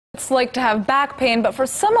it's like to have back pain, but for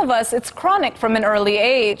some of us, it's chronic from an early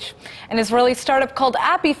age. An Israeli startup called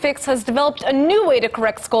ApiFix has developed a new way to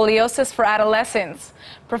correct scoliosis for adolescents.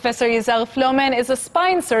 Professor Yizhar Floman is a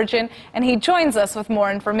spine surgeon, and he joins us with more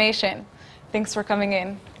information. Thanks for coming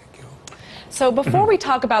in. Thank you. So before we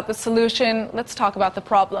talk about the solution, let's talk about the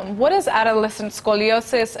problem. What is adolescent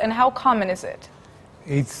scoliosis, and how common is it?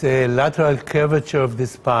 It's a lateral curvature of the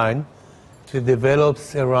spine that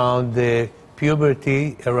develops around the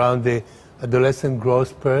puberty, around the adolescent growth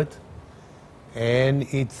spurt, and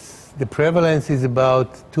the prevalence is about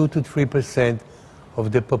 2 to 3%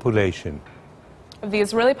 of the population. Of the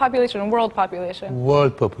Israeli population and world population?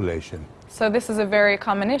 World population. So this is a very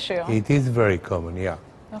common issue? It is very common, yeah.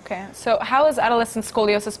 Okay, so how has adolescent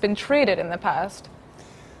scoliosis been treated in the past?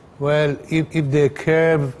 Well, if the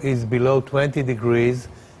curve is below 20 degrees,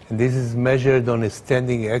 and this is measured on a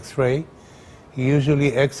standing X-ray,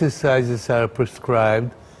 usually exercises are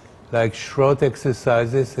prescribed, like short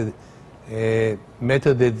exercises, a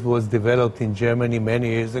method that was developed in Germany many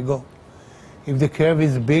years ago. If the curve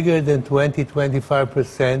is bigger than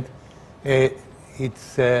 20–25%,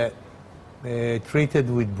 it's treated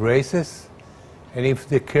with braces. And if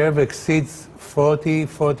the curve exceeds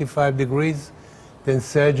 40–45 degrees, then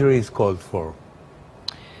surgery is called for.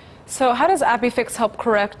 So how does ApiFix help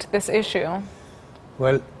correct this issue?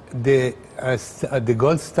 Well, the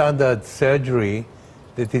gold standard surgery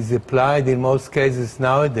that is applied in most cases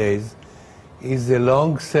nowadays is a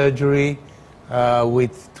long surgery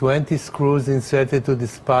with 20 screws inserted to the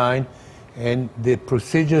spine, and the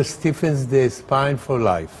procedure stiffens the spine for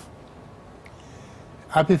life.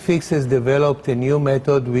 ApiFix has developed a new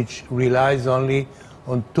method which relies only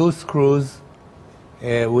on 2 screws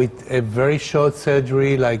with a very short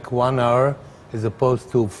surgery, like 1 hour, as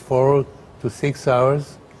opposed to 4 to 6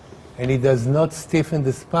 hours. And it does not stiffen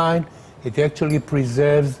the spine. It actually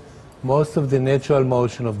preserves most of the natural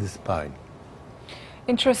motion of the spine.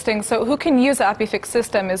 Interesting. So who can use the ApiFix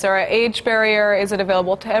system? Is there an age barrier? Is it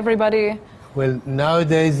available to everybody? Well,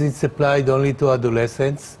 nowadays it's applied only to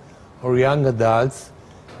adolescents or young adults,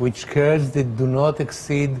 which curves that do not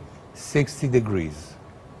exceed 60 degrees.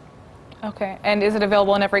 Okay. And is it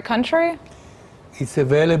available in every country? It's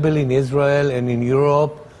available in Israel and in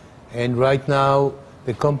Europe, and right now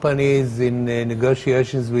the company is in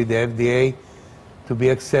negotiations with the FDA to be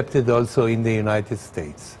accepted also in the United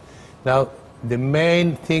States. Now, the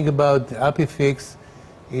main thing about ApiFix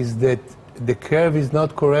is that the curve is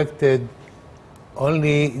not corrected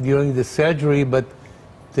only during the surgery, but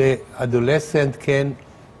the adolescent can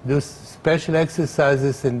do special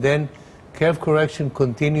exercises, and then curve correction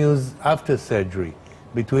continues after surgery,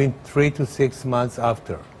 between 3 to 6 months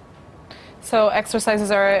after. So exercises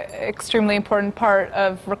are an extremely important part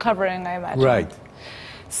of recovering, I imagine. Right.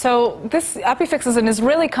 So this ApiFix is an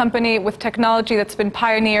Israeli company with technology that's been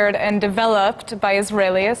pioneered and developed by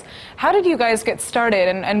Israelis. How did you guys get started,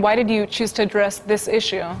 and why did you choose to address this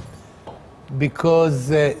issue? Because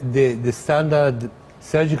the standard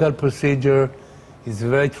surgical procedure is a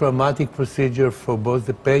very traumatic procedure for both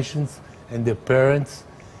the patients and the parents.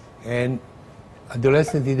 And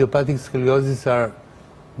adolescent idiopathic scoliosis are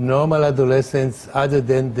normal adolescents other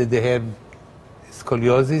than that they have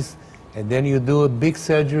scoliosis, and then you do a big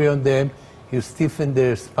surgery on them, you stiffen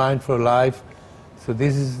their spine for life. So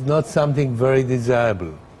this is not something very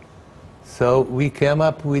desirable. So we came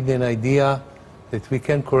up with an idea that we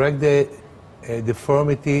can correct the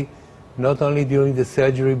deformity not only during the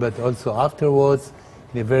surgery but also afterwards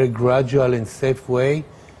in a very gradual and safe way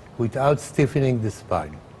without stiffening the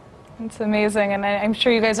spine. It's amazing, and I'm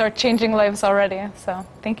sure you guys are changing lives already. So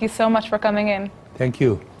thank you so much for coming in. Thank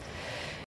you.